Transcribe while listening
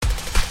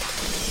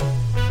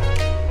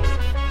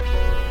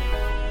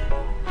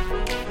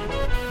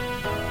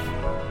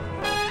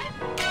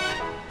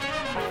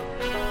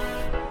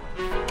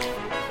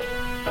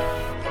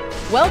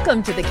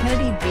Welcome to the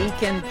Kennedy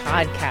Beacon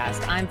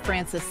podcast. I'm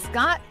Francis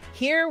Scott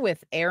here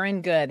with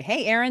Aaron Good.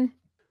 Hey, Aaron.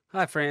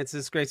 Hi,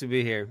 Francis. Great to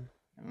be here.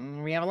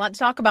 We have a lot to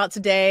talk about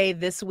today.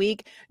 This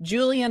week,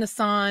 Julian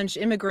Assange,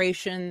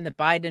 immigration, the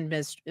Biden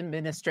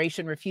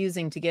administration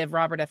refusing to give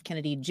Robert F.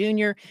 Kennedy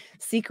Jr.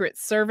 Secret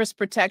Service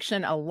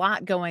protection, a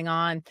lot going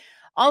on.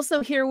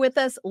 Also here with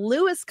us,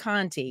 Louis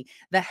Conti,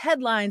 the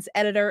headlines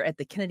editor at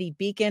the Kennedy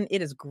Beacon.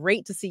 It is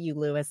great to see you,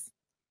 Louis.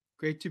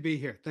 Great to be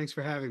here. Thanks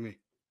for having me.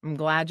 I'm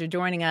glad you're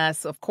joining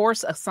us. Of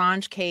course,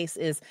 Assange case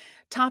is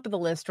top of the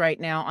list right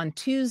now. On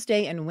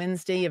Tuesday and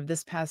Wednesday of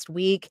this past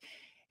week,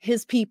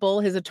 his people,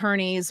 his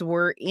attorneys,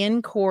 were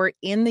in court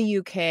in the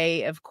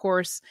UK, of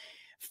course,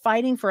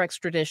 fighting for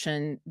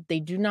extradition. They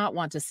do not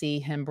want to see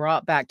him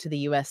brought back to the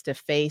US to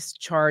face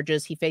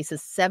charges. He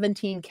faces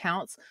 17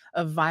 counts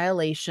of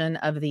violation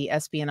of the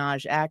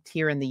Espionage Act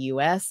here in the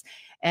US.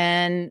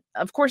 And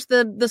of course,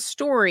 the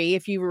story,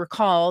 if you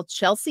recall,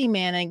 Chelsea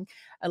Manning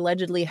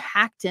allegedly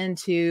hacked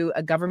into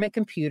a government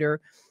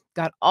computer,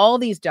 got all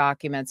these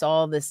documents,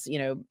 all this,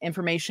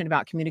 information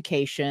about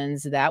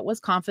communications that was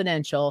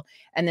confidential,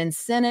 and then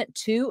sent it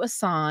to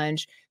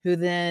Assange, who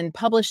then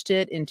published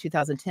it in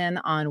 2010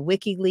 on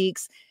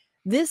WikiLeaks.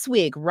 This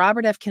week,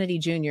 Robert F. Kennedy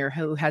Jr.,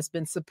 who has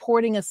been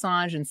supporting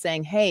Assange and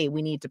saying, hey,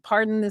 we need to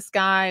pardon this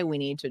guy, we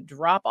need to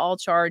drop all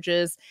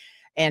charges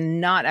and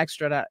not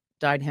extradite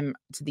him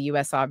to the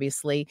U.S.,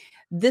 obviously.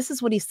 This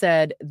is what he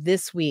said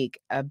this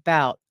week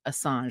about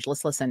Assange.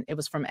 Let's listen. It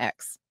was from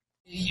X.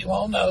 You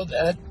all know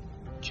that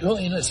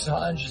Julian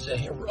Assange is a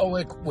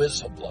heroic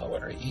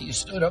whistleblower. He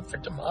stood up for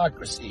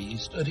democracy. He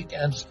stood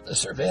against the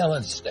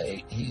surveillance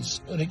state. He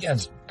stood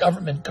against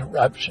government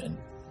corruption.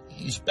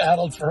 He's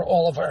battled for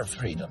all of our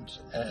freedoms,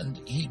 and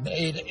he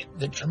made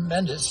the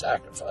tremendous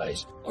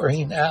sacrifice where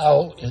he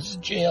now is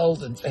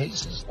jailed and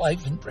faces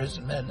life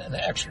imprisonment and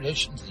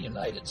extradition to the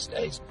United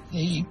States.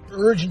 The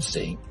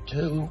urgency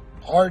to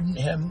pardon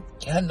him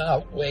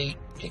cannot wait.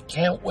 It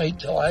can't wait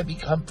till I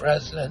become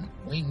president.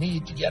 We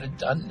need to get it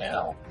done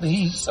now.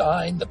 Please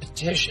sign the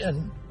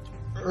petition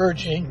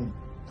urging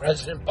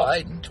President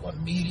Biden to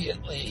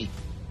immediately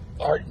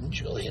pardon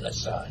Julian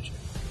Assange.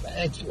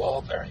 Thank you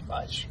all very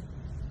much.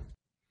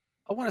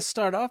 I want to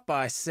start off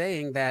by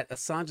saying that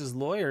Assange's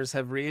lawyers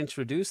have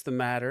reintroduced the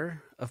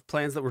matter of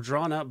plans that were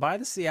drawn up by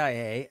the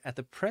CIA at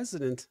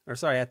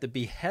the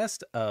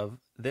behest of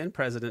then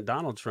President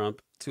Donald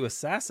Trump to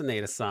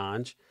assassinate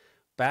Assange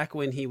back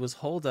when he was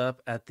holed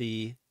up at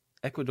the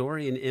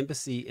Ecuadorian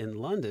embassy in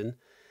London,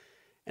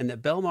 and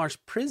that Belmarsh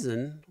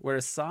prison, where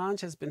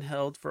Assange has been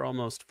held for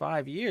almost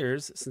 5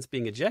 years since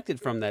being ejected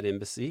from that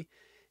embassy,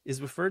 is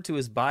referred to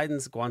as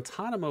Britain's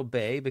Guantanamo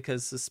Bay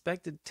because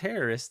suspected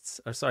terrorists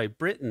are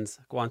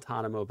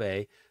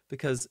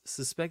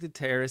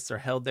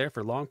held there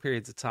for long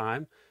periods of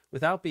time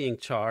without being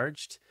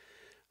charged.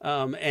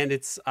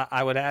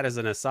 I would add as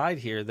an aside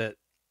here that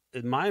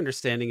my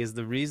understanding is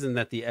the reason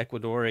that the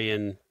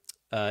Ecuadorian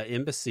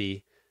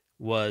embassy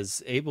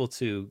was able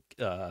to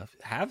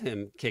have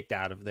him kicked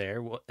out of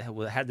there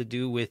had to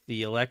do with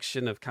the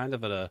election of kind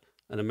of an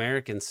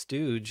American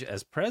stooge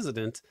as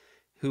president,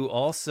 who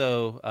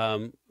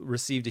also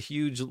received a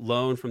huge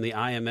loan from the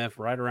IMF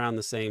right around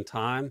the same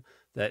time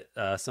that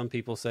some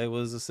people say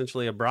was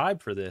essentially a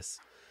bribe for this.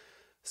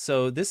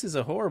 So this is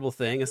a horrible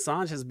thing.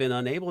 Assange has been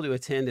unable to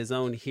attend his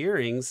own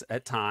hearings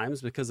at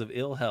times because of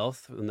ill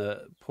health and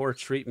the poor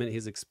treatment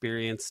he's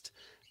experienced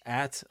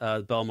at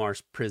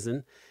Belmarsh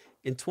prison.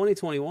 In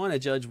 2021, a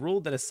judge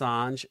ruled that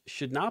Assange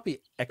should not be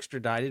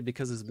extradited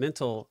because his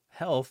mental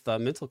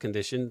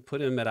condition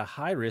put him at a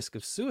high risk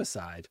of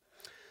suicide.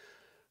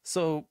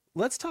 So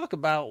let's talk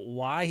about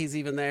why he's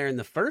even there in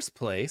the first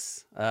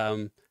place.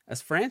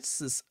 As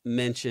Francis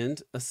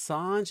mentioned,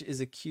 Assange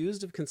is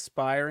accused of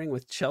conspiring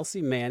with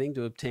Chelsea Manning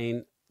to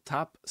obtain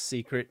top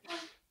secret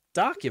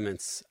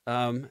documents.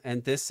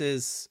 And this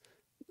is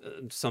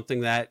something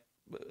that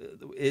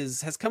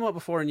has come up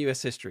before in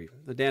U.S. history,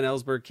 the Dan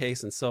Ellsberg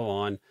case and so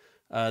on.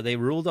 They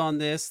ruled on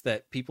this,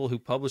 that people who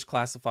publish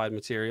classified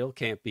material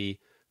can't be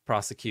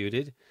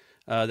prosecuted.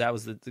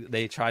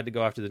 They tried to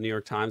go after the New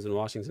York Times and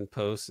Washington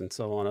Post and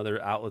so on,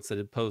 other outlets that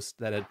had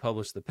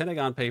published the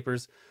Pentagon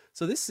Papers.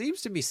 So this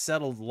seems to be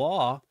settled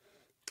law,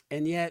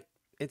 and yet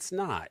it's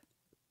not.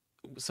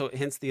 So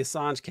hence the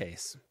Assange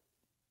case.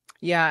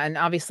 Yeah, and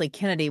obviously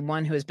Kennedy,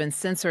 one who has been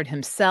censored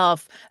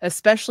himself,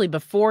 especially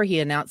before he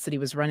announced that he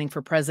was running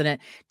for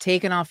president,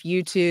 taken off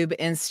YouTube,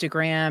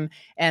 Instagram,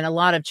 and a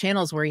lot of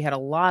channels where he had a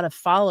lot of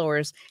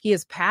followers. He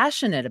is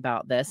passionate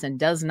about this and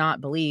does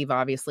not believe,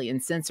 obviously, in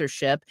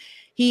censorship.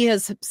 He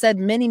has said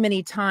many,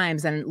 many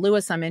times, and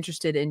Louis, I'm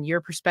interested in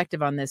your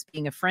perspective on this,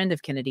 being a friend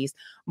of Kennedy's,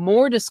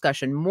 more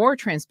discussion, more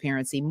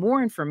transparency,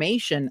 more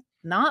information,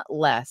 not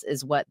less,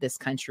 is what this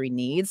country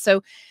needs.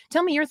 So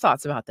tell me your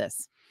thoughts about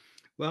this.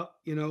 Well,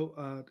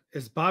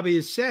 as Bobby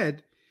has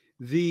said,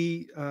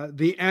 the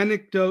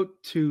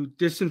antidote to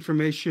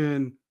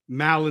disinformation,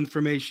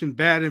 malinformation,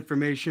 bad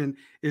information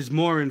is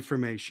more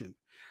information.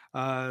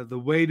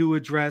 The way to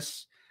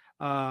address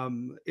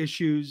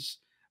issues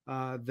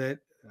that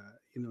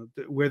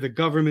where the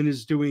government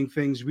is doing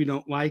things we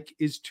don't like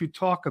is to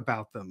talk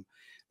about them.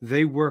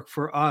 They work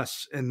for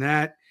us, and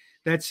that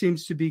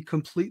seems to be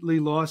completely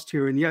lost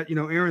here. And yet,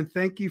 Aaron,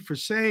 thank you for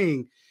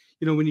saying,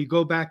 when you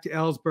go back to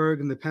Ellsberg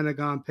and the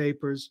Pentagon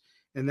Papers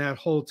and that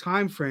whole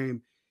time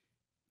frame,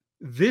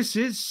 this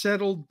is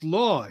settled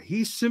law.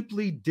 He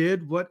simply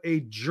did what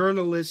a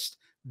journalist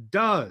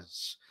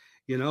does.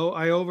 I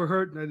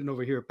didn't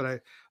overhear it,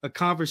 but a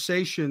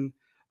conversation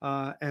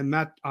on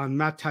Matt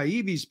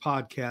Taibbi's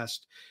podcast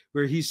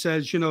where he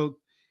says,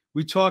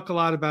 we talk a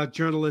lot about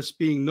journalists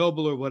being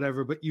noble or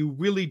whatever, but you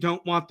really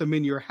don't want them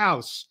in your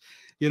house,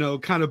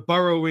 kind of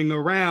burrowing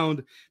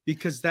around,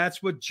 because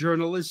that's what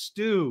journalists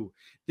do.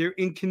 They're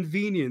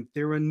inconvenient.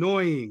 They're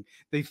annoying.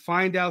 They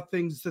find out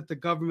things that the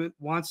government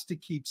wants to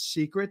keep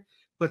secret,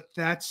 but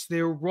that's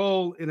their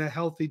role in a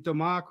healthy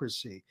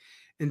democracy.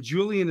 And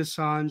Julian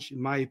Assange,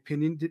 in my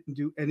opinion, didn't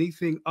do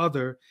anything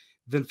other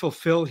than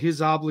fulfill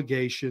his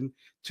obligation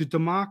to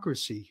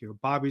democracy here.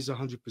 Bobby's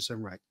 100%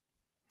 right.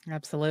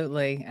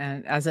 Absolutely.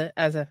 And as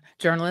a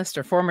journalist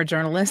or former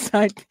journalist,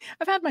 I've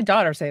had my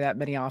daughter say that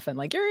many often,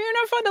 like, you're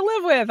no fun to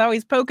live with,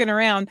 always poking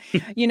around.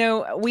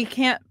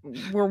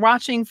 We're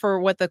watching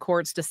for what the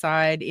courts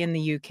decide in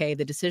the UK.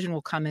 The decision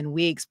will come in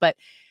weeks, but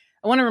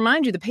I want to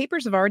remind you, the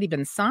papers have already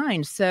been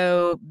signed.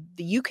 So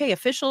the UK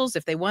officials,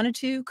 if they wanted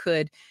to,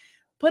 could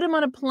put him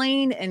on a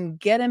plane and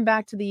get him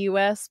back to the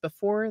US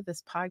before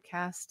this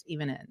podcast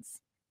even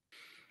ends.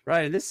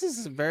 Right. And this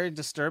is a very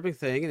disturbing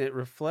thing, and it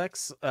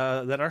reflects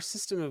that our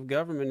system of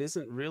government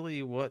isn't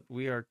really what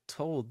we are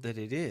told that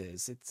it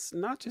is. It's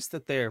not just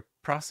that they're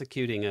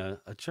prosecuting a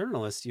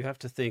journalist. You have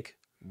to think,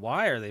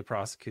 why are they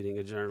prosecuting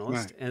a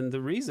journalist? Right. And the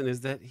reason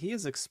is that he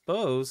has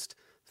exposed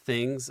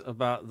things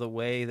about the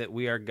way that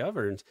we are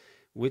governed,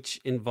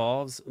 which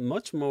involves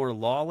much more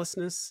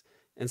lawlessness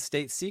and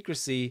state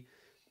secrecy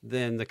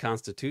than the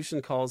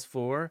Constitution calls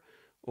for,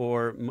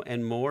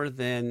 and more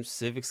than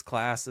civics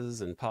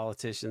classes and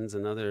politicians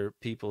and other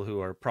people who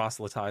are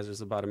proselytizers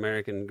about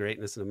American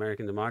greatness and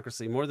American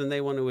democracy, more than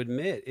they want to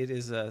admit. It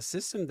is a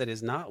system that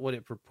is not what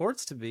it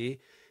purports to be.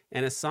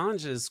 And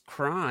Assange's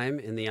crime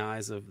in the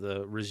eyes of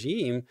the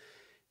regime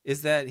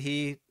is that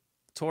he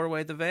tore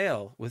away the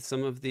veil with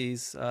some of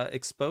these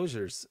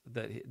exposures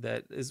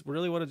that is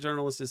really what a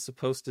journalist is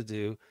supposed to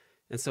do.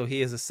 And so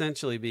he is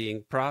essentially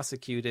being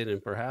prosecuted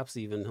and perhaps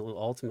even will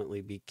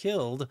ultimately be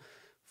killed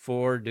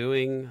for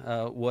doing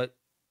what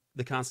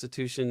the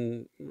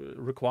Constitution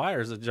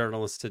requires a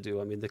journalist to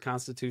do. I mean, the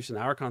Constitution,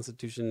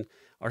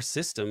 our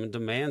system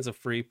demands a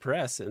free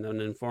press and an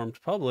informed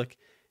public,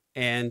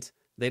 and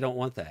they don't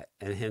want that.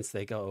 And hence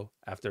they go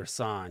after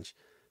Assange,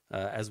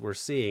 as we're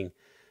seeing.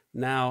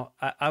 Now,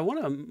 I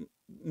want to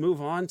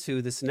move on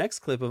to this next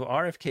clip of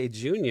RFK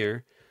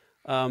Jr.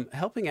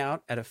 Helping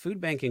out at a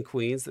food bank in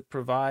Queens that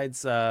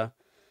provides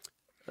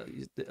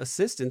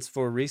assistance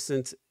for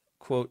recent,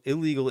 quote,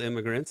 illegal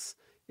immigrants.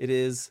 It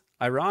is,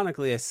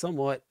 ironically, a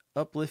somewhat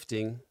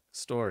uplifting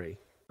story.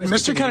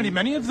 Mr. Kennedy,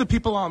 many of the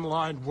people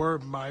online were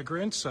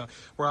migrants.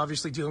 We're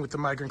obviously dealing with the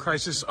migrant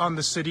crisis on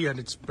the city, and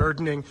it's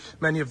burdening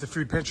many of the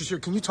food pantries here.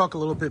 Can you talk a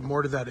little bit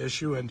more to that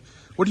issue? And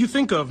what do you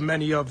think of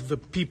many of the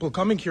people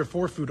coming here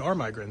for food are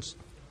migrants?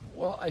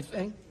 Well, I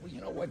think,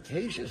 what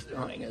Keisha's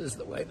doing is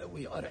the way that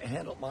we ought to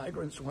handle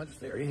migrants once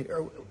they're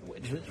here,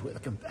 which is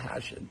with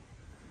compassion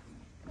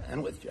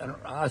and with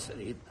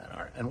generosity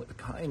and with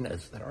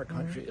kindness that our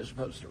country is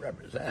supposed to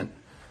represent.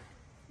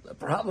 The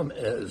problem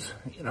is,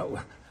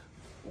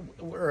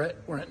 we're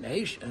a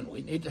nation.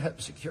 We need to have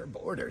secure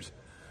borders.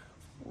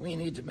 We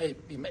need to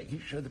be making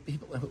sure the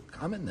people who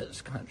come in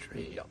this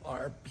country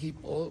are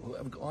people who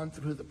have gone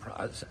through the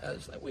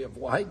process, that we have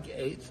wide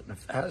gates and a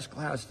fast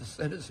class to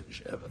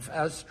citizenship, a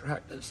fast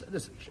track to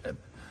citizenship.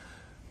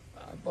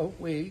 But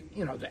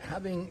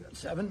having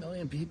 7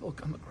 million people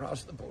come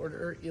across the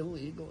border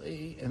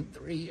illegally in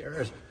 3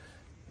 years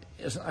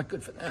is not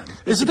good for them.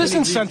 Is this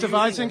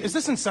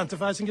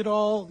incentivizing at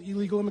all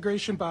illegal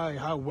immigration by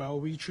how well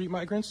we treat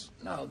migrants?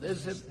 No,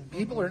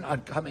 people are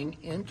not coming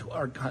into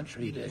our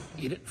country to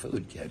eat at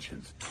food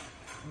kitchens.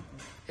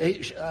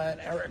 Aisha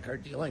and Eric are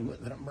dealing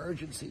with an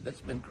emergency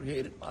that's been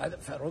created by the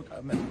federal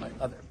government and by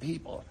other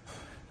people.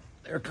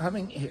 They're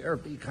coming here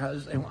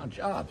because they want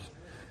jobs.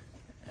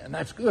 And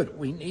that's good.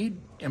 We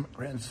need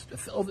immigrants to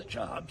fill the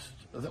jobs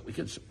so that we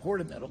can support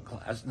a middle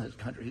class in this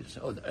country,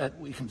 so that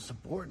we can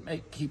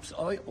keep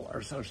soluble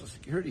our social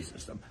security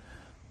system.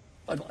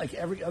 But like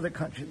every other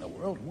country in the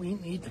world, we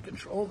need to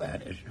control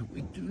that issue.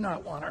 We do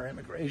not want our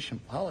immigration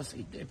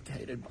policy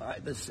dictated by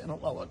the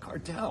Sinaloa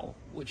cartel,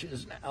 which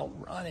is now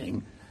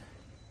running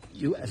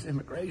U.S.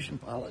 immigration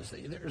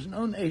policy. There is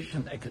no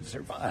nation that could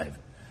survive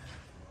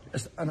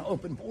just an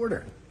open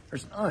border.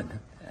 There's none.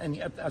 And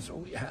yet that's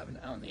what we have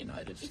now in the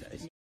United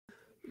States.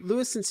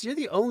 Louis, since you're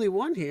the only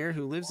one here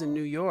who lives in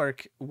New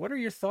York, what are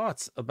your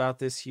thoughts about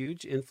this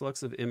huge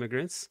influx of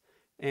immigrants?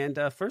 And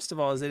first of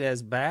all, is it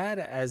as bad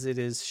as it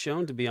is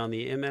shown to be on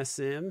the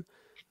MSM,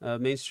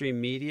 mainstream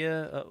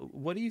media?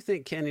 What do you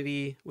think,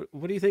 Kennedy?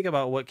 What do you think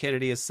about what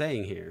Kennedy is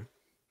saying here?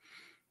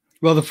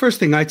 Well, the first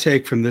thing I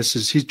take from this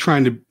is he's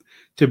trying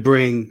to to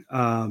bring,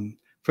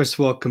 first of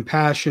all,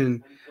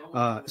 compassion,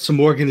 some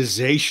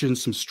organization,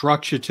 some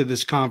structure to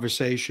this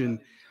conversation.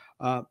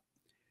 Uh,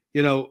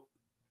 you know,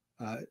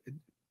 uh,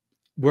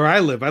 where I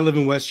live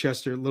in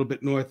Westchester, a little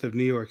bit north of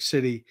New York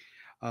City.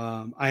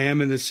 I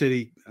am in the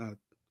city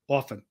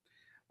often.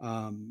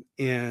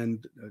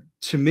 And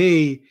to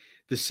me,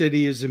 the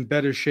city is in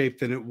better shape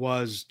than it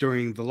was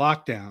during the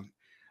lockdown.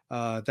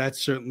 That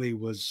certainly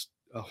was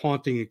a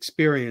haunting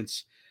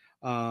experience.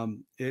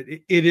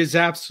 It is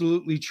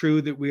absolutely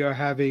true that we are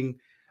having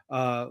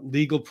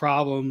legal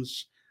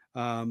problems.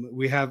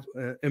 We have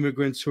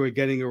immigrants who are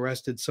getting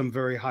arrested, some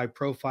very high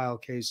profile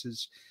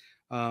cases.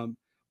 Um,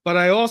 but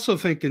I also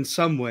think in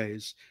some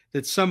ways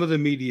that some of the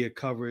media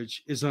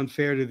coverage is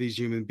unfair to these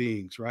human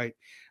beings, right?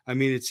 I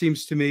mean, it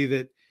seems to me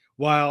that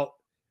while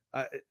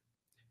uh,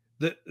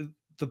 the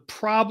the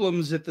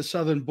problems at the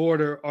southern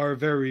border are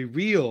very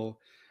real,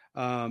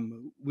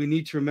 we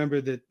need to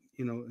remember that,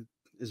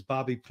 as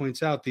Bobby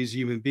points out, these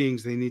human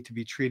beings, they need to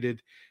be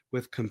treated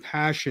with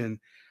compassion.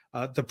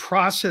 The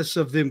process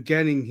of them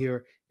getting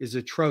here is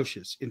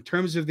atrocious in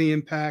terms of the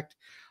impact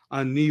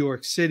on New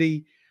York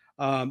City.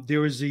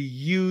 There is a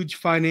huge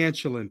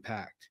financial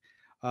impact.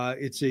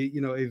 It's a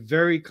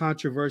very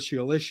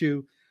controversial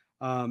issue,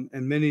 and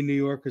many New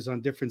Yorkers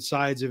on different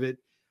sides of it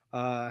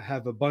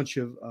have a bunch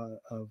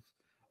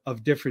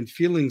of different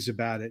feelings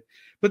about it.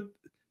 But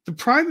the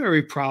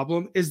primary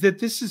problem is that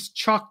this is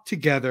chucked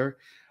together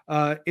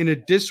in a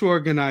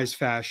disorganized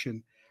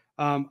fashion.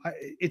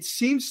 It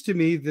seems to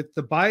me that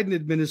the Biden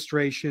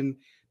administration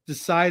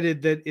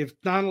decided that if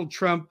Donald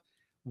Trump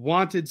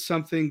wanted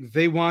something,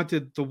 they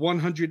wanted the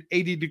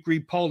 180-degree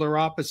polar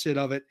opposite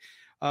of it.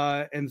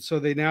 And so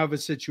they now have a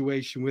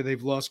situation where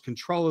they've lost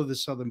control of the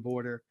southern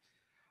border.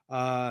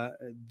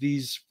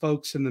 These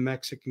folks in the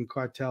Mexican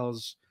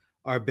cartels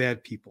are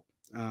bad people.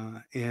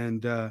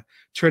 And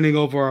turning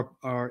over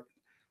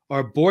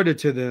our border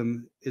to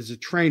them is a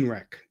train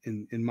wreck,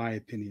 in my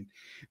opinion.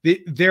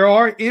 There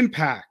are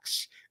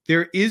impacts.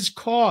 There is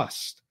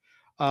cost.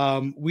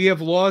 We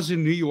have laws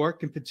in New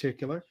York in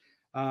particular,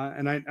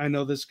 and I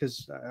know this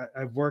because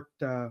I've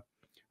worked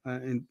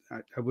and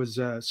I was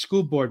a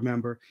school board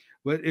member.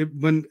 But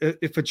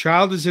if a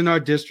child is in our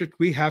district,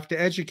 we have to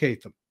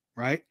educate them,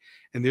 right?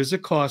 And there's a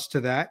cost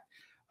to that.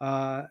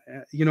 I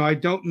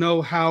don't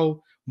know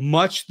how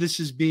much this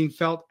is being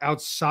felt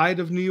outside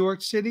of New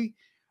York City,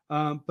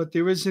 but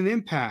there is an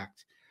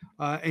impact,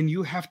 and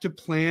you have to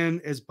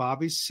plan, as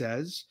Bobby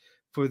says,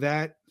 for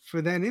that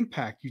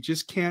impact. You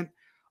just can't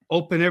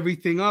open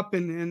everything up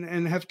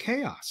and have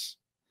chaos.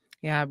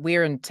 Yeah,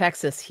 we're in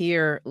Texas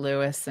here,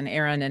 Lewis and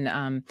Aaron,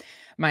 and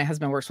my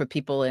husband works with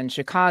people in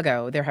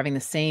Chicago. They're having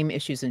the same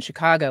issues in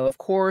Chicago. Of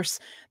course,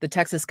 the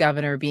Texas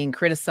governor being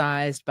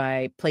criticized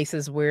by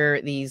places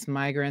where these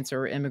migrants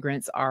or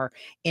immigrants are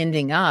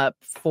ending up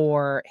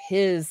for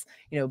his,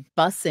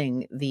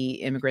 busing the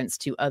immigrants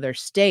to other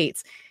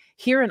states.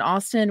 Here in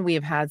Austin, we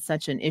have had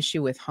such an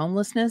issue with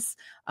homelessness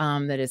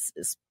that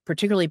is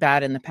particularly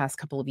bad in the past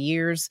couple of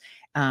years.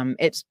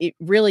 It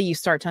really, you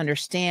start to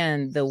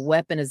understand the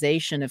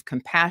weaponization of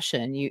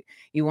compassion.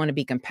 You want to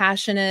be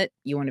compassionate,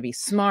 you want to be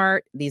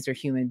smart. These are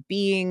human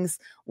beings,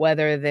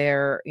 whether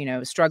they're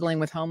struggling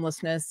with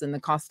homelessness and the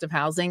cost of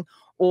housing,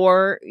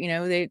 or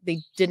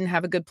they didn't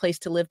have a good place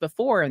to live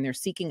before and they're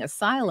seeking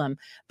asylum.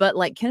 But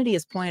like Kennedy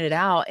has pointed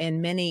out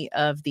in many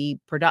of the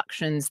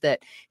productions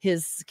that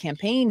his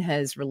campaign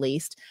has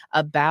released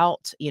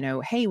about,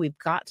 hey, we've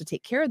got to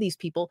take care of these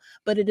people,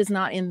 but it is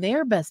not in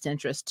their best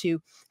interest to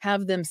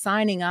have them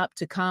signing up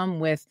to come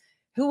with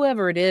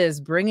whoever it is,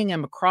 bringing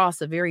them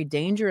across a very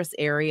dangerous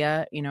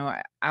area.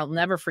 I'll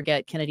never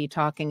forget Kennedy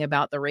talking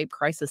about the Rape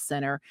Crisis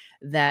Center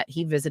that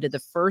he visited the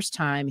first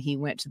time he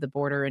went to the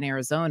border in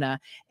Arizona,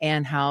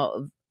 and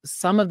how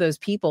some of those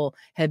people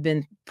had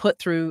been put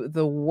through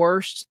the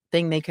worst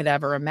thing they could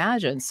ever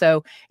imagine.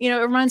 So, it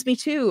reminds me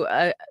too,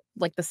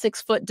 like the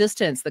 6-foot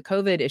distance, the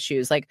COVID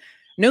issues, like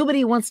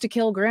nobody wants to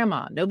kill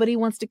grandma. Nobody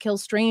wants to kill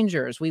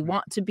strangers. We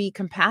want to be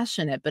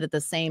compassionate, but at the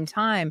same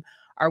time,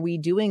 are we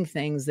doing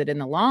things that in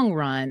the long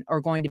run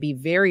are going to be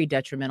very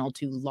detrimental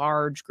to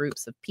large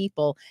groups of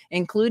people,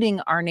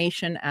 including our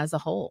nation as a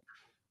whole?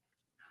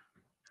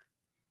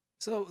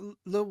 So,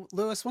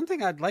 Lewis, one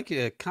thing I'd like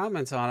you to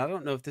comment on, I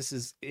don't know if this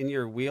is in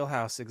your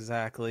wheelhouse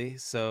exactly,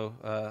 so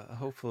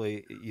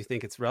hopefully you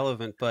think it's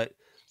relevant, but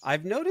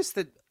I've noticed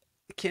that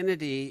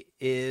Kennedy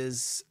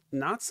is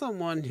not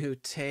someone who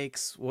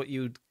takes what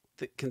you'd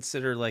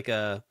consider like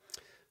a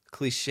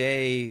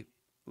cliche,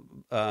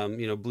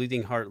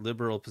 bleeding heart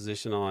liberal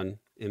position on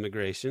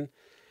immigration.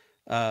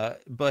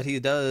 But he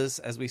does,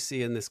 as we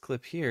see in this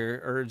clip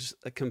here, urge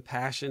a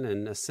compassion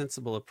and a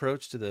sensible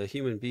approach to the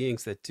human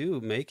beings that do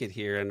make it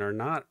here and are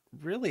not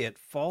really at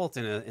fault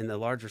in the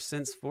larger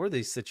sense for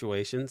these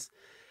situations.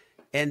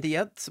 And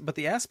but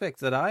the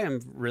aspect that I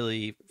am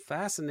really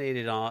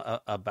fascinated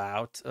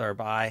about or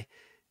by,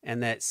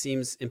 and that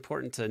seems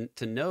important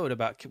to note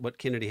about what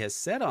Kennedy has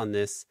said on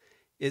this,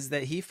 is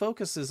that he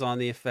focuses on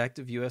the effect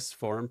of U.S.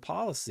 foreign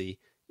policy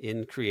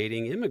in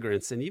creating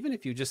immigrants. And even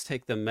if you just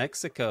take the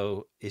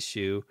Mexico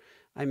issue,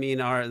 I mean,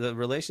 the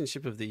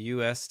relationship of the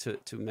U.S.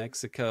 to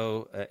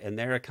Mexico and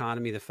their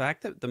economy, the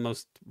fact that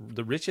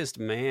the richest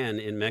man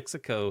in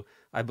Mexico,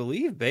 I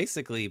believe,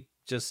 basically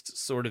just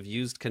sort of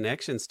used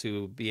connections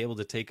to be able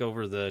to take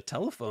over the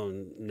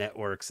telephone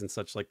networks and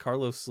such, like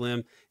Carlos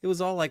Slim. It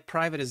was all like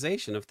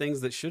privatization of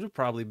things that should have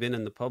probably been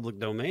in the public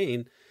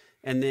domain.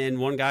 And then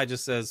one guy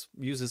just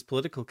uses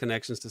political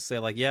connections to say,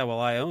 like, yeah, well,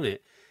 I own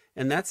it.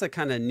 And that's a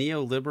kind of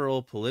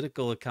neoliberal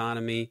political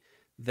economy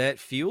that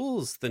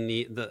fuels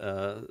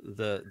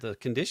the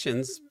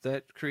conditions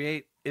that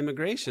create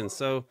immigration.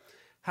 So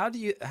how do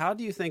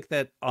you think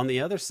that on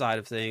the other side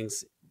of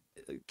things,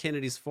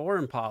 Kennedy's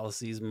foreign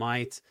policies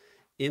might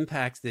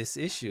impact this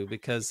issue?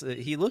 Because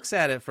he looks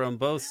at it from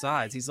both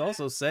sides. He's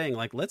also saying,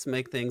 like, let's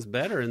make things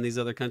better in these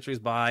other countries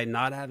by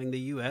not having the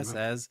U.S.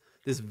 as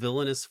this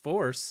villainous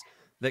force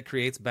that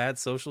creates bad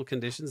social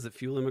conditions that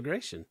fuel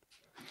immigration.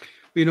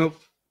 You know,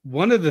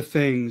 one of the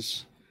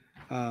things,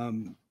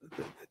 and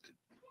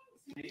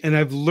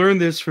I've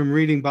learned this from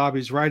reading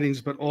Bobby's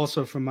writings, but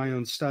also from my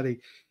own study,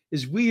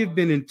 is we have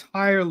been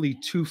entirely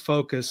too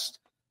focused.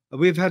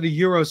 We've had a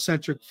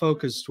Eurocentric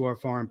focus to our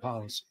foreign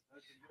policy.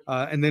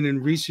 And then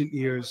in recent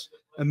years,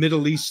 a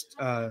Middle East,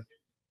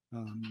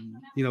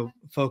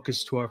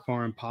 focus to our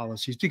foreign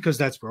policies, because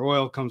that's where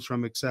oil comes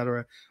from, et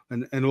cetera,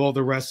 and all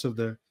the rest of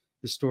the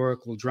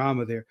historical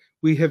drama there.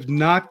 We have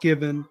not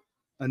given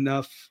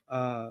enough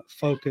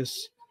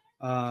focus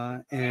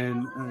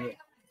and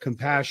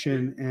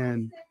compassion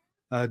and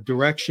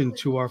direction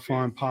to our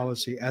foreign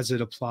policy as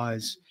it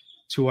applies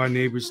to our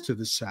neighbors to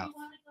the south.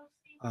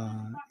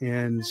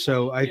 And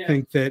so I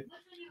think that,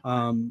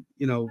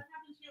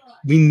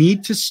 we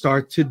need to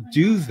start to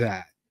do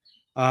that.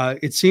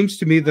 It seems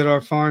to me that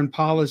our foreign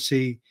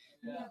policy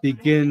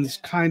begins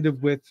kind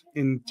of with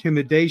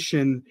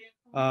intimidation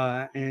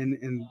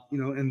and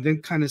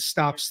then kind of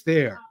stops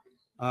there.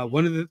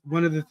 One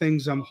of the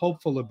things I'm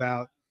hopeful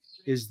about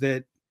is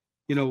that,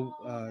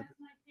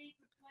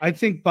 I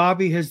think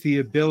Bobby has the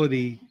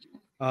ability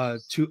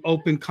to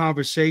open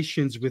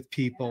conversations with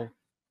people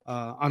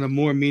on a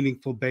more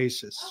meaningful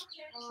basis.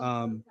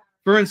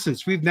 For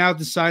instance, we've now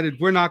decided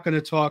we're not going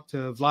to talk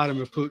to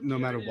Vladimir Putin no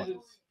matter what,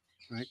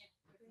 right?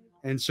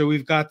 And so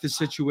we've got this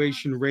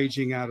situation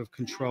raging out of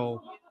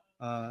control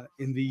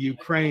in the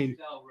Ukraine,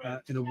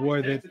 in a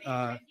war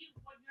that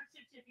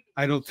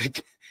I don't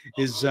think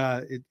is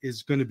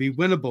going to be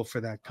winnable for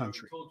that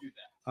country.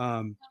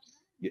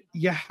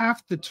 You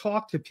have to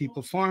talk to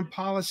people. Foreign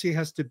policy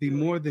has to be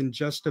more than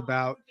just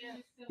about,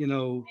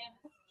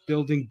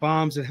 building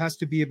bombs. It has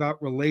to be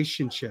about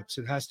relationships.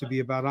 It has to be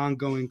about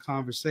ongoing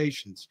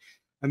conversations.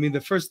 I mean,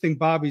 the first thing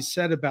Bobby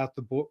said about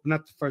the board,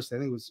 not the first, I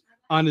think it was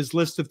on his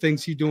list of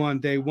things he'd do on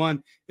day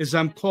one, is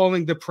I'm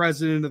calling the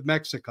president of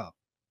Mexico.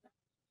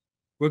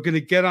 We're going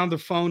to get on the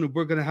phone and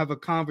we're going to have a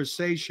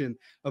conversation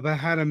about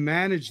how to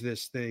manage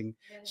this thing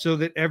so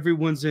that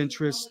everyone's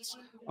interests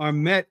are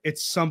met at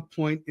some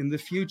point in the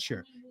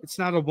future. It's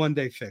not a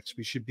one-day fix.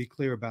 We should be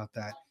clear about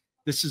that.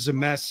 This is a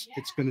mess.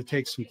 It's going to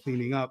take some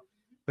cleaning up.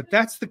 But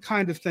that's the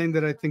kind of thing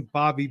that I think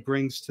Bobby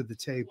brings to the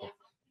table.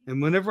 And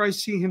whenever I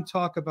see him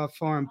talk about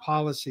foreign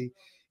policy,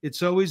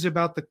 it's always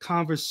about the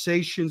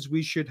conversations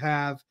we should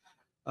have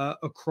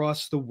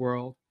across the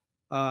world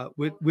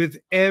with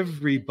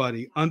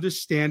everybody,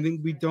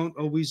 understanding we don't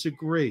always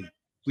agree.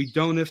 We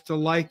don't have to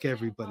like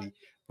everybody,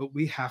 but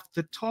we have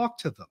to talk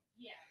to them.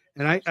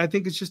 And I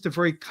think it's just a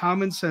very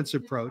common sense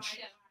approach.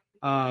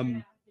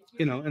 And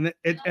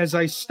as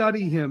I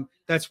study him,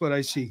 that's what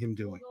I see him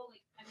doing.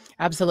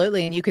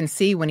 Absolutely. And you can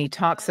see when he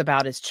talks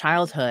about his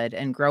childhood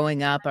and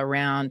growing up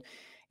around,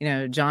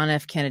 John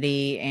F.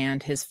 Kennedy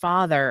and his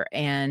father,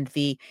 and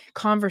the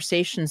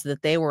conversations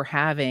that they were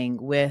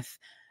having with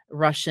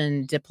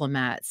Russian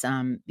diplomats.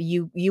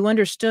 You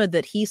understood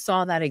that he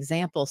saw that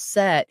example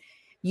set.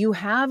 You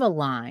have a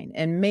line,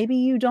 and maybe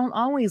you don't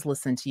always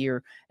listen to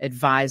your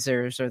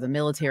advisors or the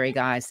military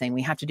guys saying,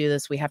 we have to do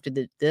this, we have to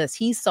do this.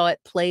 He saw it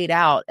played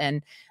out.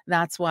 And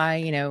that's why,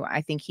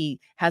 I think he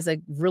has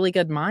a really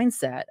good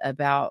mindset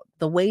about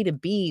the way to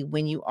be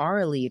when you are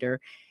a leader.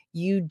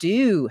 You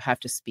do have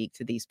to speak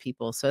to these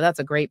people. So that's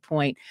a great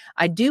point.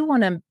 I do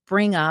want to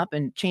bring up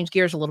and change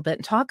gears a little bit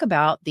and talk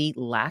about the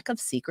lack of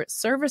Secret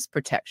Service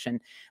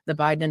protection. The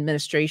Biden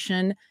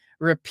administration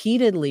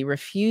repeatedly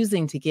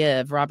refusing to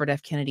give Robert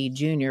F. Kennedy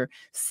Jr.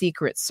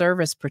 Secret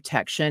Service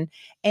protection.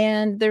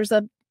 And there's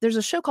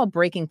a show called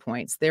Breaking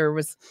Points. There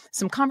was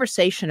some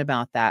conversation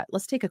about that.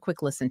 Let's take a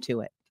quick listen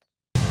to it.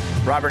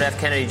 Robert F.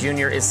 Kennedy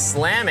Jr. is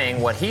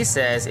slamming what he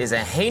says is a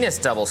heinous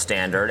double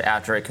standard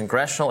after a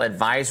congressional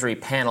advisory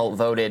panel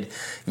voted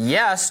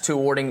yes to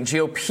awarding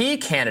GOP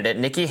candidate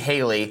Nikki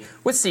Haley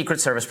with Secret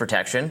Service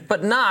protection,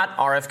 but not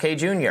RFK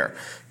Jr.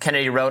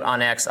 Kennedy wrote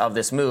on X of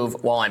this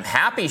move, while I'm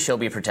happy she'll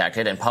be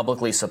protected and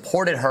publicly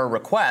supported her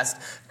request,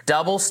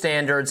 Double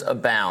standards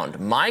abound.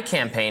 My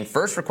campaign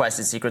first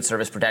requested Secret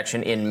Service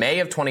protection in May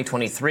of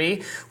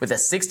 2023 with a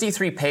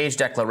 63-page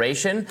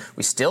declaration.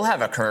 We still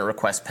have a current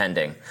request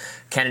pending.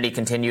 Kennedy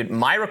continued,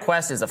 my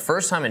request is the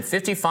first time in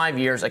 55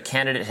 years a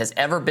candidate has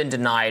ever been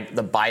denied.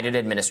 The Biden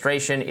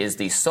administration is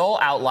the sole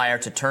outlier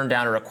to turn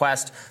down a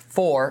request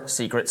for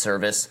Secret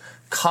Service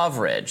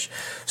coverage.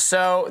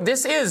 So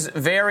this is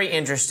very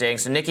interesting.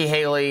 So Nikki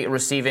Haley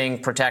receiving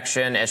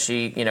protection as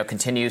she,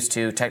 continues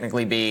to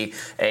technically be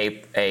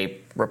a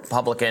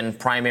Republican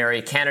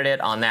primary candidate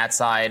on that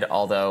side,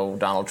 although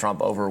Donald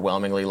Trump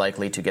overwhelmingly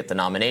likely to get the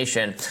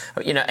nomination.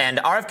 And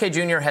RFK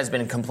Jr. has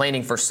been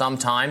complaining for some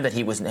time that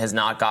he has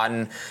not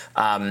gotten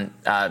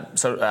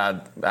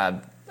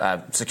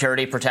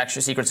security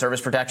protection, Secret Service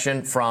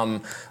protection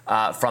from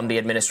the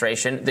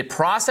administration. The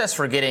process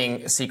for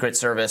getting Secret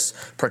Service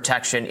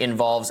protection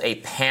involves a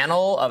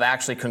panel of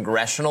actually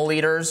congressional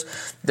leaders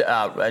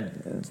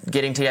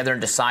getting together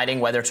and deciding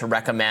whether to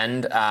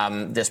recommend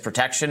this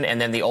protection, and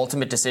then the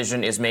ultimate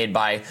decision is made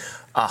by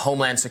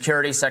Homeland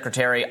Security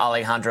Secretary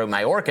Alejandro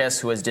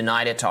Mayorkas, who has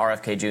denied it to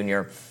RFK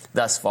Jr.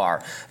 thus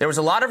far. There was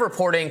a lot of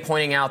reporting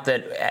pointing out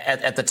that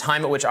at the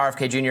time at which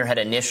RFK Jr. had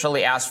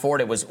initially asked for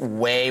it, it was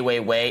way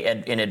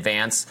in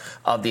advance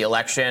of the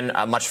election,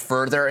 much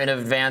further in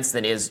advance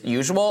than is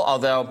usual.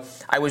 Although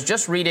I was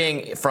just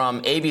reading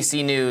from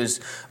ABC News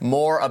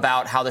more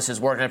about how this is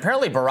working.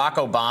 Apparently, Barack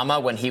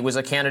Obama, when he was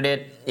a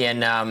candidate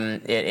in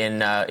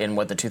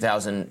the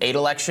 2008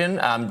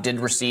 election, did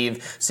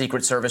receive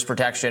Secret Service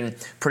protection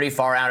pretty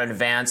far out in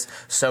advance.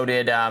 So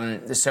did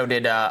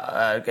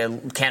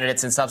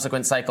candidates in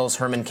subsequent cycles.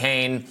 Herman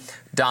Cain,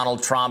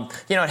 Donald Trump.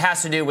 It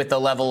has to do with the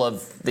level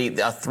of the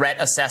threat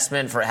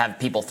assessment for have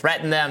people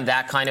threaten them,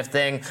 that kind of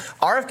thing.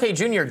 RFK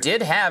Jr.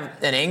 did have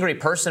an angry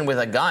person with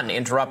a gun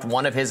interrupt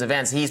one of his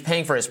events. He's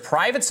paying for his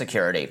private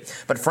security.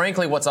 But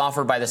frankly, what's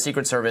offered by the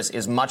Secret Service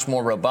is much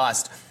more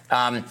robust.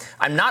 I'm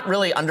not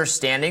really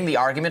understanding the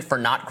argument for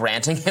not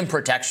granting him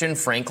protection,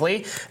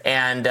 frankly,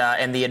 and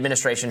the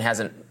administration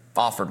hasn't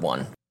offered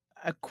one.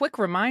 A quick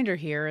reminder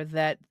here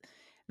that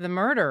the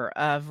murder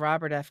of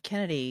Robert F.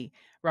 Kennedy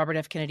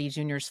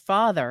Jr.'s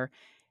father,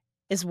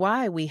 is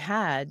why we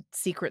had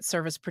Secret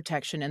Service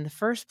protection in the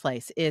first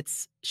place.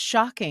 It's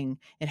shocking.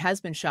 It has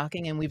been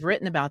shocking, and we've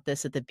written about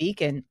this at the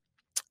Beacon.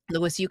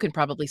 Louis, you can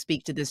probably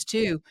speak to this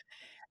too.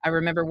 I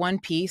remember one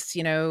piece,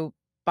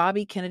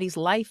 Bobby Kennedy's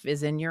life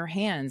is in your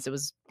hands. It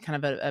was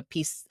kind of a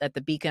piece at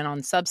the Beacon on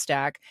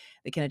Substack,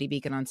 the Kennedy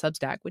Beacon on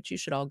Substack, which you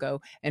should all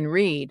go and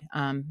read,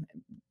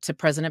 to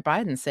President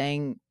Biden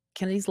saying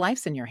Kennedy's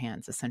life's in your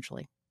hands,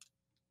 essentially.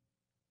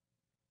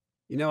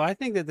 I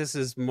think that this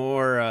is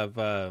more of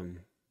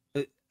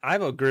I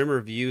have a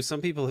grimmer view.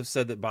 Some people have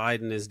said that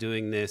Biden is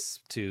doing this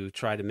to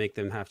try to make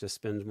them have to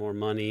spend more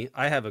money.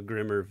 I have a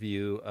grimmer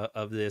view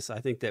of this. I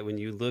think that when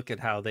you look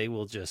at how they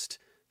will just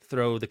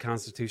throw the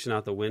Constitution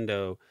out the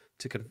window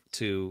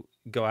to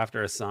go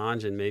after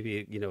Assange and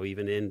maybe,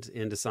 even end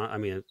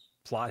Assange,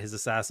 plot his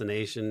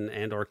assassination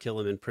and or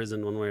kill him in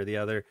prison one way or the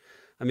other.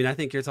 I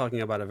think you're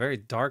talking about a very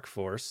dark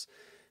force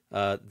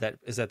that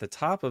is at the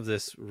top of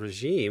this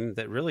regime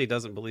that really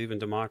doesn't believe in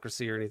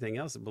democracy or anything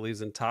else. It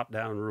believes in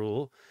top-down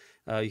rule.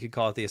 You could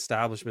call it the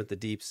establishment, the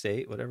deep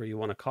state, whatever you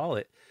want to call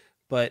it.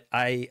 But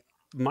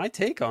my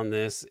take on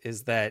this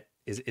is that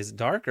is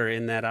darker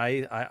in that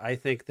I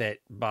think that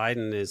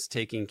Biden is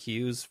taking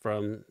cues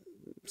from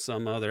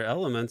some other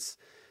elements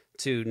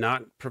to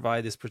not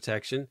provide this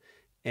protection.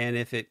 And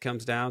if it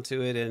comes down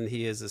to it and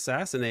he is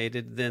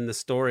assassinated, then the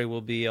story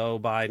will be, oh,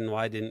 Biden,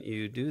 why didn't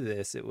you do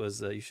this? It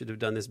was, you should have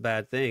done this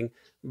bad thing.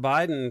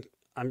 Biden,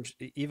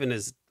 even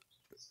as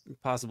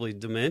possibly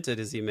demented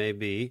as he may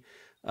be,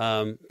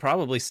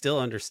 probably still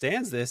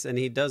understands this, and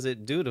he does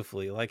it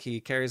dutifully, like he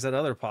carries out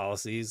other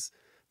policies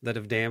that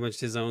have damaged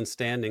his own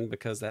standing,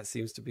 because that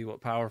seems to be what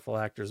powerful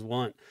actors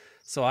want.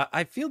 So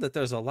I feel that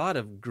there's a lot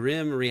of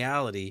grim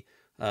reality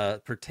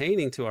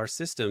pertaining to our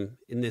system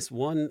in this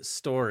one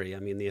story.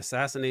 The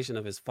assassination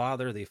of his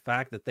father, the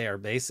fact that they are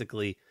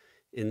basically,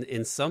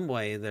 in some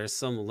way, there's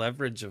some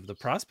leverage of the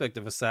prospect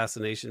of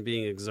assassination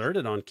being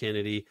exerted on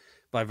Kennedy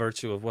by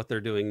virtue of what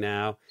they're doing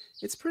now.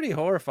 It's pretty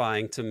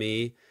horrifying to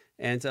me.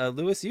 And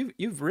Louis,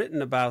 you've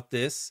written about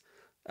this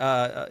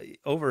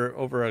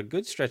over a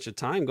good stretch of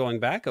time, going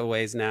back a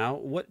ways now.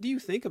 What do you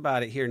think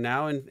about it here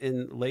now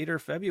in later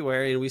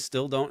February, and we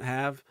still don't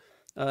have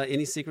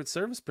any Secret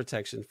Service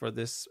protection for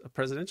this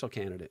presidential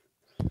candidate?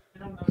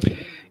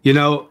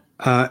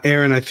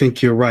 Aaron, I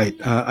think you're right.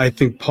 I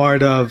think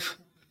part of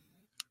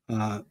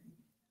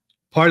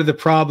the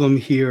problem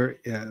here,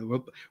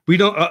 we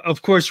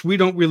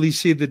don't really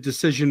see the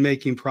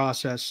decision-making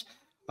process.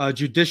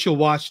 Judicial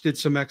Watch did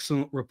some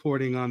excellent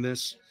reporting on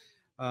this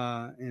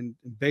and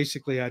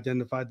basically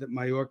identified that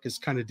Mayorkas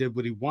kind of did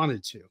what he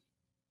wanted to.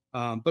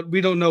 But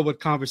we don't know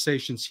what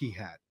conversations he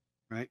had,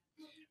 right?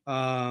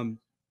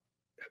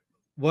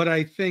 What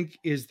I think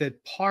is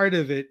that part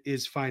of it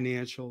is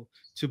financial,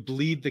 to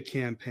bleed the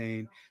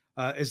campaign.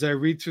 As I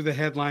read through the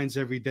headlines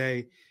every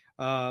day,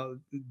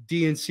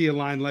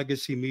 DNC-aligned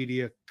legacy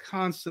media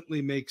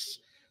constantly makes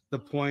the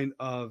point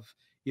of,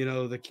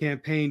 the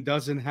campaign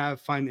doesn't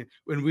have finance,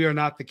 when we are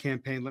not the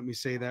campaign. Let me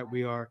say that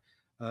we are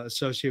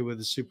associated with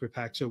the super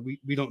PAC, so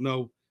we don't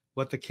know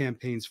what the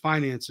campaign's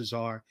finances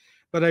are.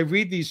 But I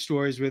read these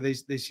stories where they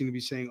seem to be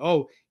saying,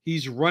 oh,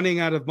 he's running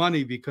out of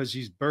money because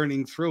he's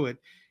burning through it,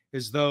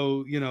 as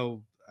though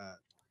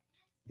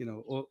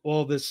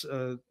all this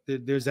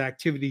there's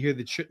activity here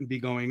that shouldn't be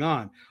going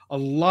on. A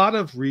lot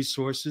of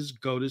resources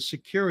go to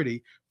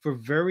security for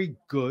very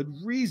good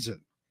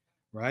reason,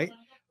 right?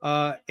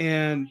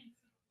 And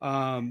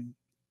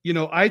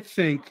I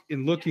think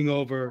in looking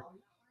over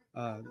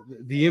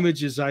the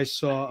images I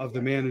saw of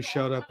the man who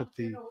showed up at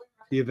the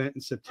event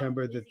in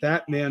September,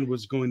 that man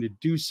was going to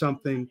do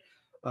something,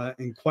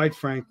 and quite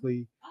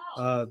frankly,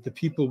 the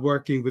people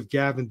working with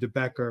Gavin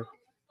DeBecker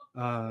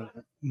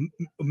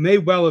may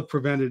well have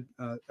prevented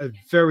a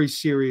very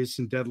serious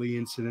and deadly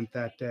incident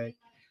that day.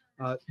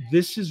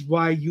 This is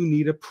why you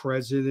need a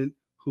president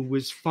who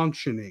is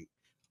functioning.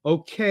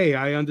 Okay,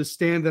 I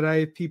understand that I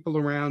have people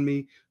around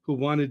me who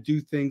want to do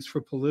things for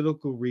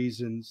political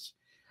reasons,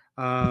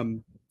 but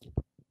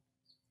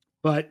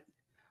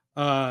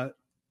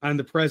I'm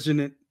the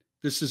president.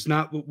 This is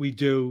not what we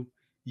do.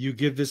 You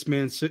give this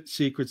man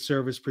Secret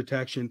Service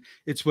protection.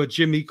 It's what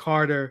Jimmy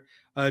Carter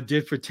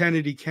did for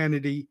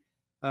Kennedy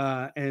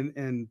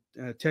and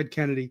Ted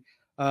Kennedy,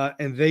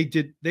 and they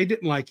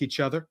didn't like each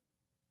other,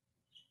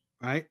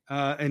 right?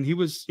 And he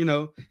was,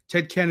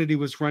 Ted Kennedy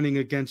was running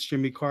against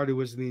Jimmy Carter, who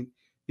was the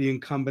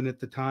incumbent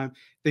at the time.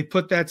 They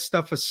put that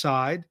stuff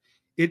aside.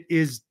 It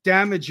is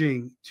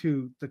damaging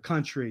to the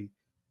country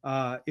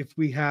if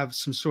we have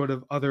some sort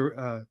of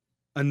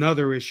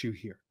another issue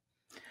here.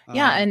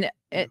 Yeah, and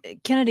Bobby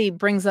Kennedy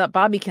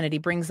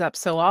brings up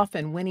so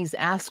often when he's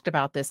asked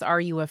about this,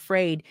 are you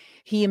afraid?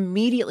 He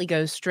immediately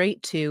goes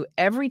straight to,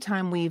 every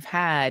time we've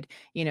had,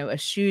 a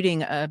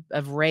shooting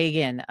of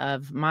Reagan,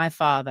 of my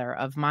father,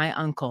 of my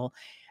uncle,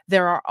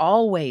 there are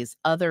always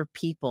other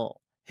people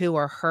who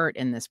are hurt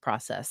in this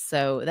process.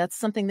 So that's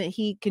something that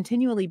he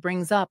continually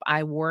brings up.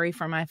 I worry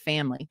for my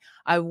family.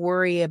 I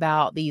worry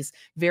about these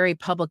very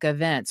public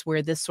events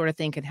where this sort of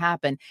thing could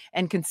happen.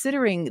 And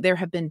considering there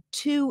have been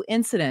 2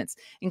 incidents,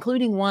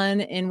 including one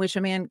in which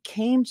a man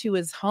came to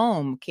his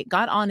home,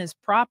 got on his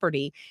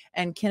property,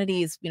 and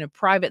Kennedy's,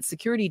 private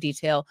security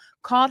detail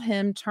caught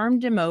him,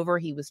 turned him over.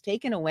 He was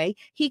taken away.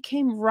 He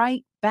came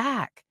right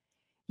back.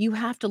 You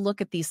have to look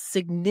at these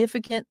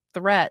significant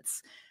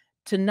threats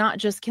to not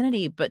just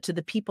Kennedy, but to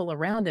the people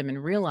around him,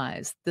 and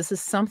realize this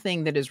is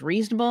something that is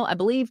reasonable. I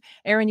believe,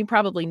 Aaron, you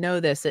probably know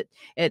this,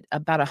 at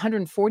about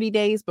 140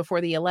 days before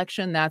the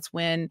election, that's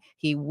when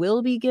he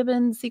will be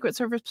given Secret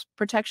Service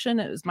protection.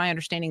 It was my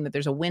understanding that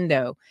there's a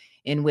window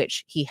in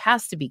which he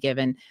has to be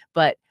given,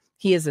 but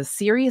he is a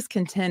serious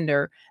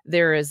contender.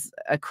 There is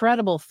a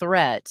credible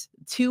threat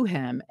to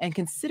him, and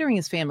considering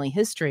his family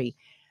history,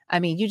 I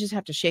mean, you just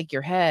have to shake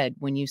your head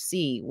when you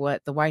see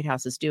what the White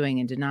House is doing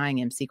in denying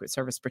him Secret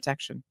Service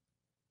protection.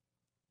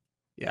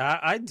 Yeah,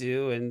 I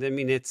do. And I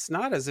mean, it's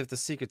not as if the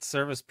Secret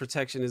Service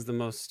protection is the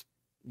most,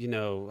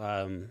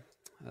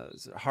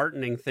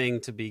 heartening thing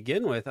to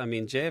begin with. I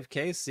mean,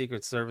 JFK's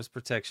Secret Service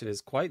protection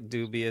is quite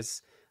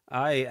dubious.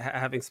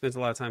 Having spent a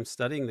lot of time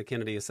studying the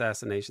Kennedy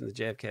assassination, the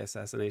JFK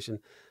assassination,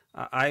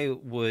 I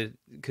would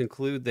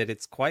conclude that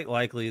it's quite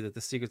likely that the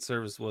Secret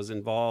Service was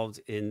involved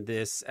in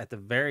this at the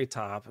very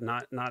top,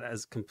 not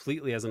as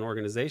completely as an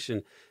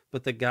organization,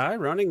 but the guy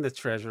running the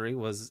Treasury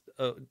was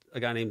a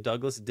guy named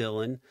Douglas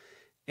Dillon.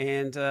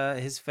 And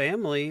his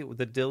family,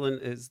 the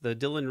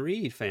Dillon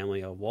Reed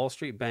family, a Wall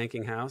Street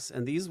banking house,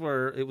 and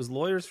it was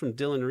lawyers from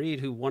Dillon Reed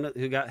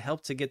who got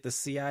help to get the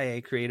CIA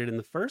created in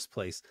the first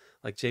place,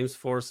 like James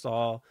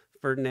Forrestal,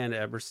 Ferdinand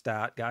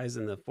Eberstadt, guys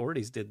in the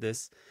 40s did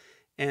this,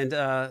 and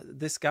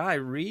this guy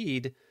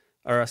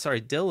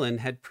Dillon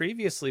had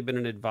previously been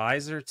an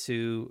advisor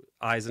to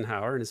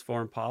Eisenhower and his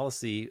foreign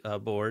policy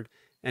board.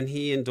 And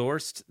he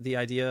endorsed the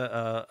idea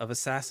of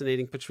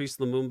assassinating Patrice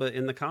Lumumba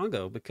in the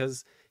Congo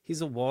because he's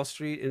a Wall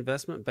Street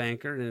investment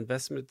banker,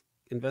 and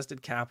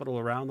invested capital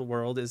around the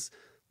world is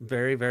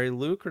very, very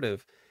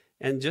lucrative.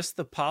 And just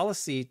the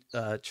policy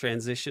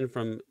transition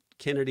from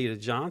Kennedy to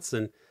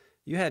Johnson,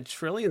 you had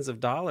trillions of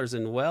dollars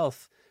in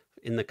wealth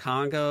in the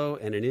Congo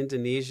and in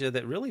Indonesia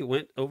that really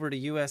went over to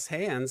U.S.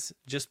 hands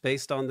just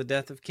based on the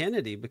death of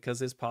Kennedy because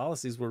his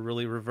policies were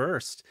really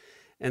reversed.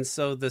 And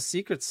so the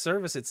Secret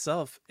Service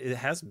itself,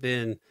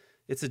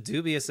 it's a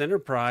dubious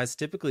enterprise,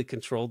 typically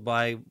controlled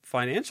by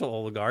financial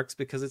oligarchs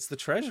because it's the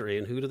Treasury.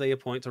 And who do they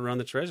appoint to run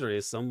the Treasury?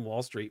 Is some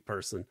Wall Street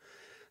person.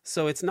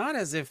 So it's not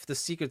as if the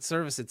Secret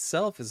Service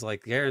itself is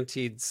like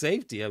guaranteed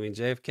safety. I mean,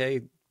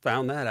 JFK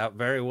found that out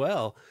very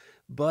well.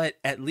 But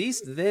at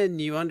least then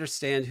you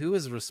understand who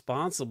is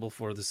responsible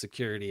for the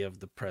security of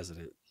the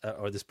president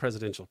or this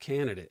presidential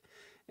candidate.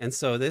 And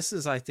so this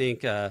is, I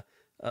think, a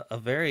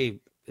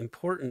very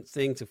important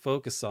thing to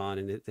focus on,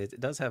 and it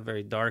does have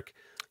very dark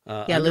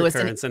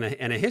undercurrents and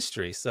a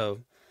history. So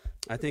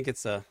I think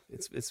it's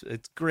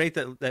great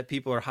that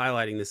people are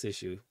highlighting this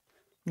issue.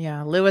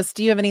 Yeah, Lewis,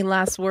 do you have any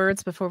last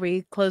words before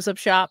we close up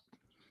shop?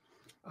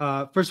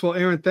 First of all,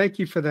 Aaron, thank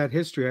you for that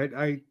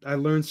history. I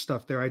learned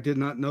stuff there. I did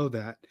not know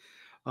that.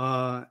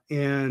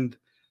 And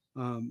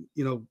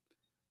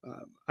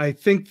I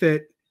think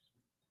that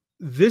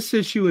this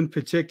issue in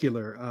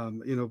particular,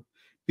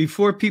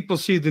 before people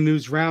see the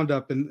news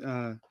roundup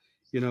and,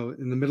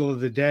 in the middle of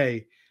the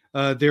day,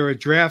 there are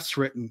drafts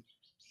written.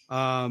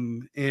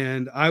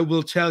 And I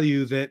will tell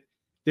you that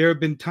there have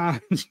been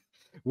times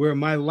where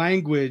my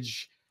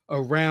language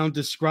around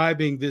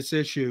describing this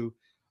issue,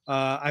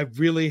 I've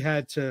really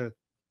had to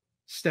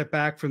step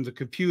back from the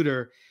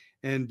computer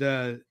and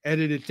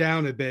edit it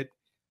down a bit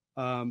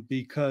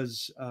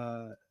because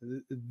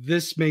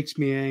this makes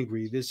me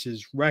angry. This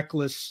is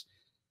reckless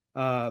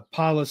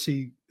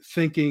policy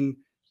thinking.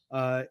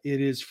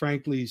 It is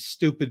frankly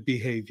stupid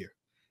behavior.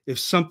 If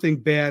something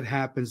bad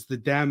happens, the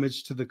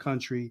damage to the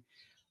country,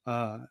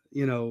 of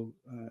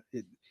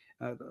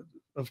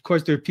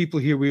course, there are people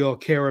here we all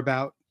care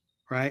about,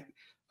 right?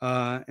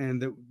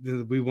 And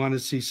that we want to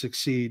see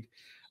succeed.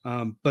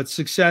 But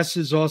success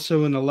is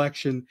also an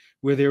election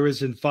where there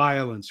isn't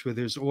violence, where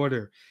there's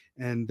order,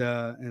 and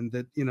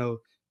that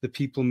the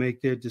people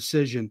make their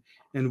decision.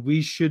 And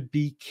we should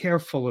be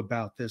careful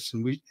about this.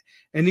 And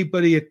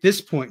anybody at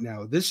this point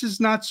now, this is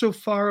not so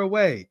far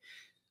away.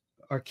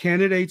 Our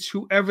candidates,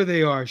 whoever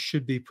they are,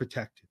 should be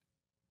protected.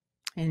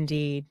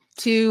 Indeed.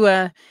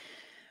 To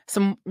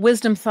some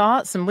wisdom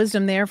thoughts, some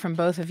wisdom there from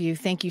both of you.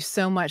 Thank you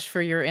so much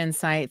for your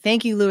insight.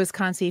 Thank you, Louis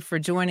Conti, for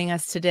joining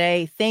us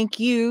today. Thank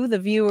you, the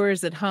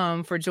viewers at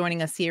home, for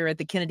joining us here at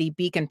the Kennedy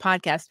Beacon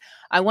podcast.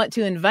 I want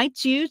to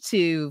invite you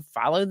to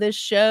follow this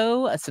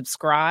show,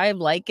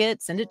 subscribe, like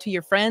it, send it to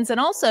your friends, and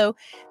also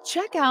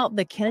check out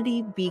the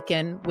Kennedy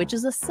Beacon, which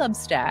is a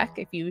Substack.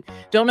 If you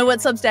don't know what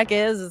Substack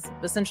is, it's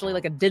essentially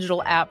like a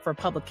digital app for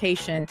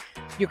publication.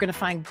 You're going to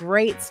find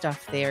great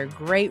stuff there,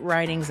 great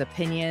writings,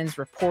 opinions,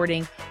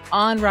 reporting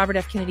on Robert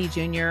F. Kennedy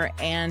Jr.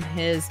 and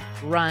his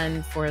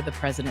run for the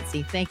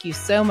presidency. Thank you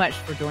so much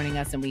for joining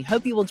us, and we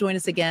hope you will join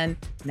us again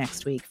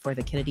next week for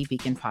the Kennedy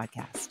Beacon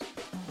podcast.